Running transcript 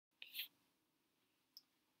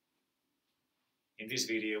In this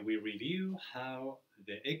video, we review how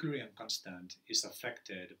the equilibrium constant is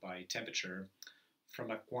affected by temperature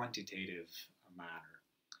from a quantitative manner.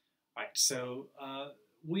 Right, so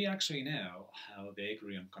we actually know how the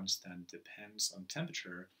equilibrium constant depends on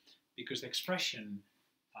temperature because the expression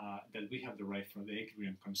that we have derived from the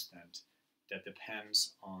equilibrium constant that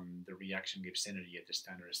depends on the reaction Gibbs energy at the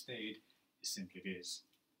standard state is simply this.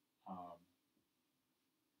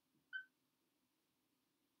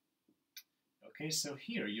 Okay, so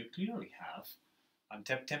here you clearly have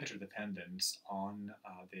temperature dependence on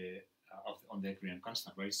the equilibrium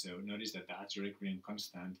constant, right? So notice that that's your equilibrium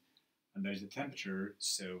constant, and there's the temperature.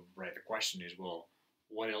 So, right, the question is, well,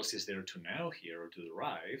 what else is there to know here or to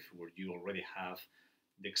derive, where you already have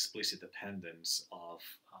the explicit dependence of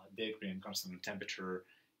the equilibrium constant and temperature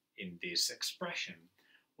in this expression?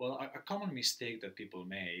 Well, a common mistake that people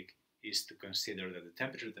make is to consider that the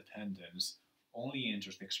temperature dependence only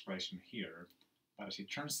enters the expression here, but as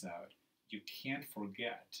it turns out, you can't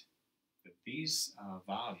forget that this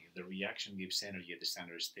value, the reaction Gibbs energy at the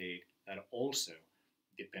standard state, that also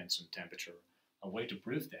depends on temperature. A way to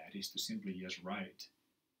prove that is to simply just write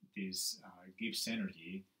this Gibbs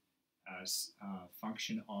energy as a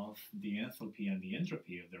function of the enthalpy and the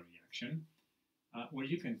entropy of the reaction, where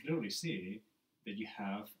you can clearly see that you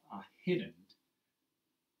have a hidden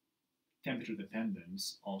temperature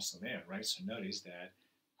dependence also there, right? So notice that,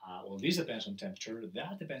 well, this depends on temperature,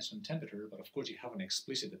 that depends on temperature, but of course you have an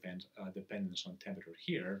explicit dependence on temperature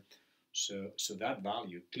here, so that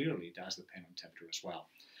value clearly does depend on temperature as well.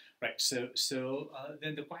 Right, so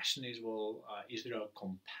then the question is, well, is there a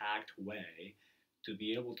compact way to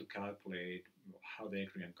be able to calculate how the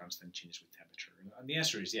equilibrium constant changes with temperature? And the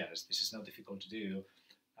answer is yes. This is not difficult to do.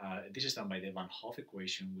 This is done by the Van Hoff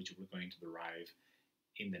equation, which we're going to derive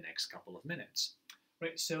in the next couple of minutes.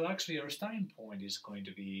 Right, so actually our starting point is going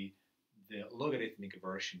to be the logarithmic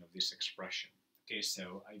version of this expression. Okay,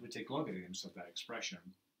 so I would take logarithms of that expression.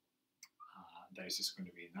 That is just going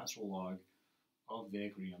to be natural log of the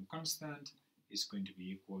equilibrium constant is going to be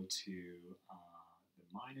equal to the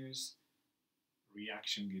minus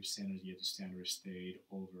reaction Gibbs energy at the standard state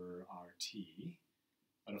over RT.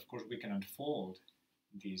 But of course we can unfold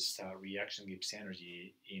this reaction Gibbs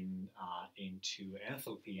energy into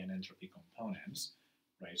enthalpy and entropy components,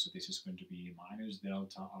 right? So this is going to be minus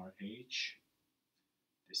delta RH,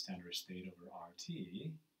 the standard state over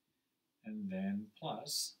RT, and then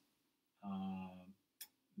plus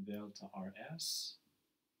delta Rs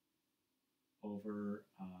over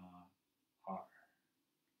R.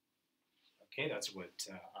 Okay, that's what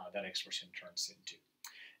that expression turns into.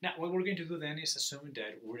 Now, what we're going to do then is assume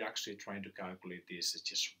that we're actually trying to calculate this as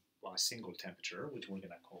just a single temperature, which we're going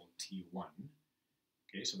to call T1.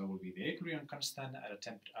 Okay, so that will be the equilibrium constant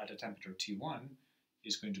at a temperature T1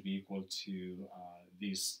 is going to be equal to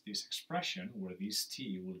this expression, where this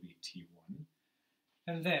T will be T1.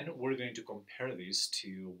 And then we're going to compare this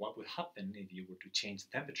to what would happen if you were to change the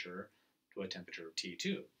temperature to a temperature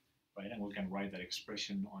T2, right? And we can write that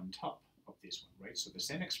expression on top of this one, right? So the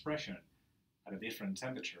same expression at a different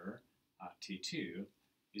temperature, T2,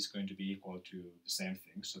 is going to be equal to the same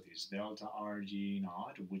thing. So this delta RG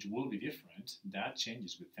naught, which will be different, that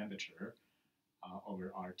changes with temperature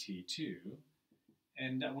over RT2.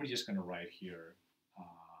 And we're just going to write here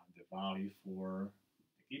the value for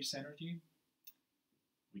the Gibbs energy,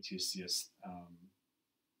 which is just a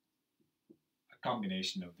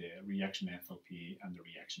combination of the reaction enthalpy and the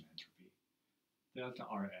reaction entropy. Delta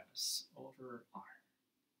Rs over R,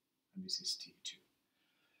 and this is T2.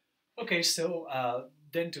 Okay, so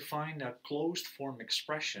then to find a closed form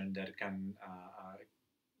expression that can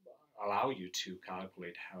allow you to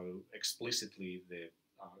calculate how explicitly the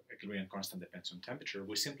equilibrium constant depends on temperature,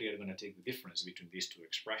 we simply are going to take the difference between these two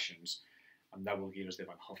expressions, and that will give us the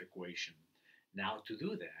Van Hoff equation. Now, to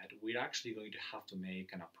do that, we're actually going to have to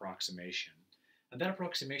make an approximation. And that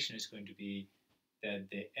approximation is going to be that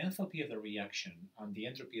the enthalpy of the reaction and the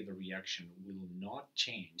entropy of the reaction will not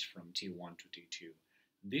change from T1 to T2.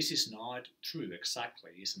 This is not true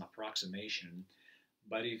exactly, it's an approximation,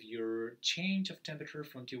 but if your change of temperature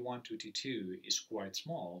from T1 to T2 is quite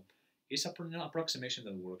small, it's an approximation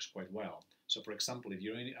that works quite well. So for example, if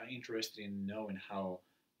you're interested in knowing how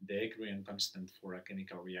the equilibrium constant for a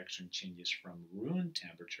chemical reaction changes from room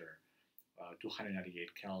temperature, 298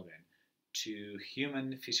 Kelvin, to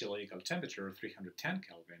human physiological temperature, 310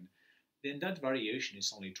 Kelvin, then that variation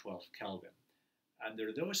is only 12 Kelvin.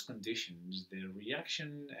 Under those conditions, the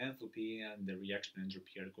reaction enthalpy and the reaction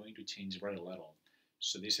entropy are going to change very little.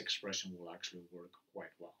 So this expression will actually work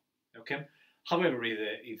quite well. Okay. However,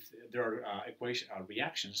 if there are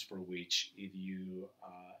reactions for which if you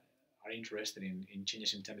are are interested in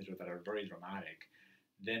changes in temperature that are very dramatic,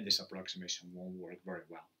 then this approximation won't work very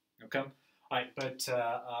well. Okay? All right, but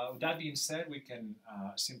that being said, we can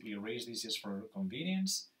simply erase this just for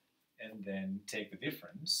convenience and then take the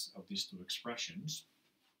difference of these two expressions.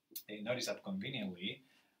 And notice that conveniently,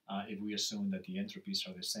 if we assume that the entropies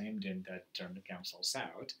are the same, then that term cancels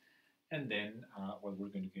out. And then what we're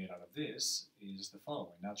going to get out of this is the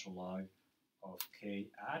following: natural log of k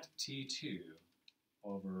at t2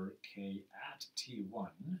 over k at t1.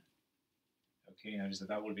 Okay, notice that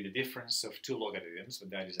that will be the difference of two logarithms, but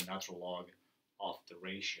that is a natural log of the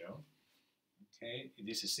ratio. Okay,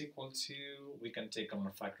 this is equal to, we can take a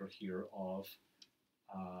common factor here of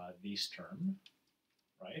this term,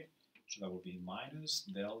 right? So that will be minus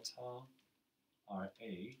delta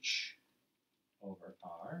RH over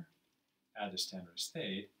R at the standard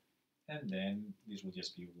state, and then this will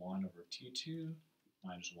just be 1 over T2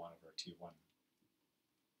 minus 1 over T1.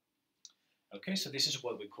 Okay, so this is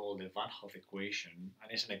what we call the Van Hoff equation,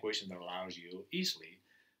 and it's an equation that allows you easily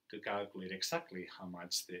to calculate exactly how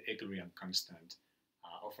much the equilibrium constant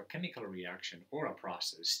of a chemical reaction or a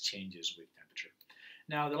process changes with temperature.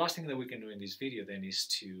 Now, the last thing that we can do in this video then is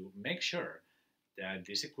to make sure that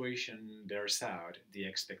this equation bears out the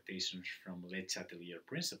expectations from Le Chatelier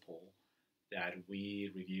principle that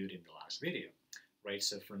we reviewed in the last video, right?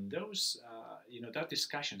 So from those, that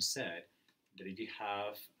discussion said that if you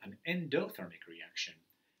have an endothermic reaction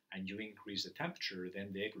and you increase the temperature,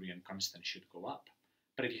 then the equilibrium constant should go up.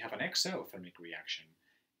 But if you have an exothermic reaction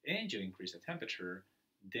and you increase the temperature,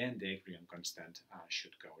 then the equilibrium constant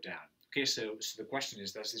should go down. Okay, so the question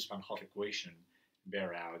is, does this Van Hoff equation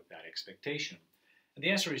bear out that expectation? And the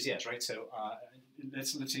answer is yes, right? So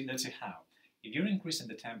let's see how. If you're increasing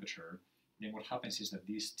the temperature, then what happens is that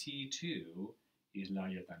this T2 is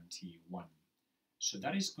larger than T1. So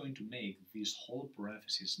that is going to make this whole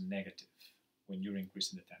parenthesis negative when you're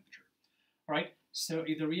increasing the temperature. All right, so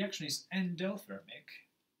if the reaction is endothermic,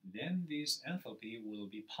 then this enthalpy will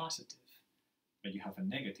be positive, but you have a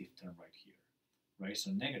negative term right here, right? So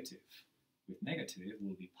negative with negative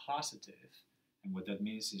will be positive, and what that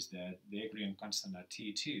means is that the equilibrium constant at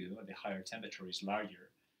T2 at the higher temperature is larger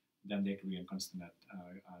than the equilibrium constant at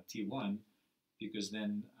T1, because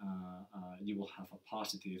then you will have a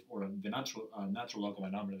positive, or the natural log of a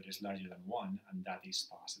number that is larger than 1, and that is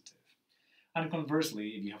positive. And conversely,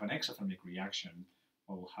 if you have an exothermic reaction,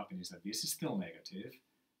 what will happen is that this is still negative,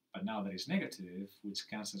 but now that is negative, which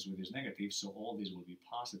cancels with this negative, so all this will be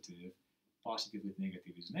positive. Positive with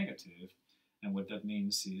negative is negative, and what that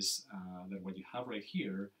means is that what you have right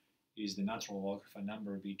here is the natural log of a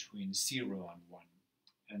number between 0 and 1.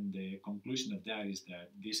 And the conclusion of that is that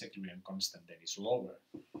this equilibrium constant then is lower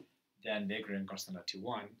than the equilibrium constant at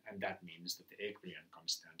T1, and that means that the equilibrium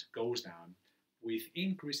constant goes down with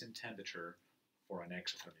increase in temperature for an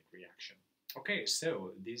exothermic reaction. Okay,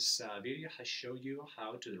 so this video has shown you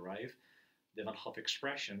how to derive the Van Hoff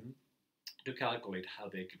expression to calculate how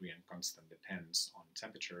the equilibrium constant depends on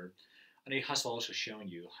temperature, and it has also shown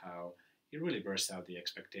you how it really bears out the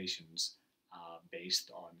expectations based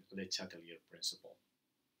on Le Chatelier principle.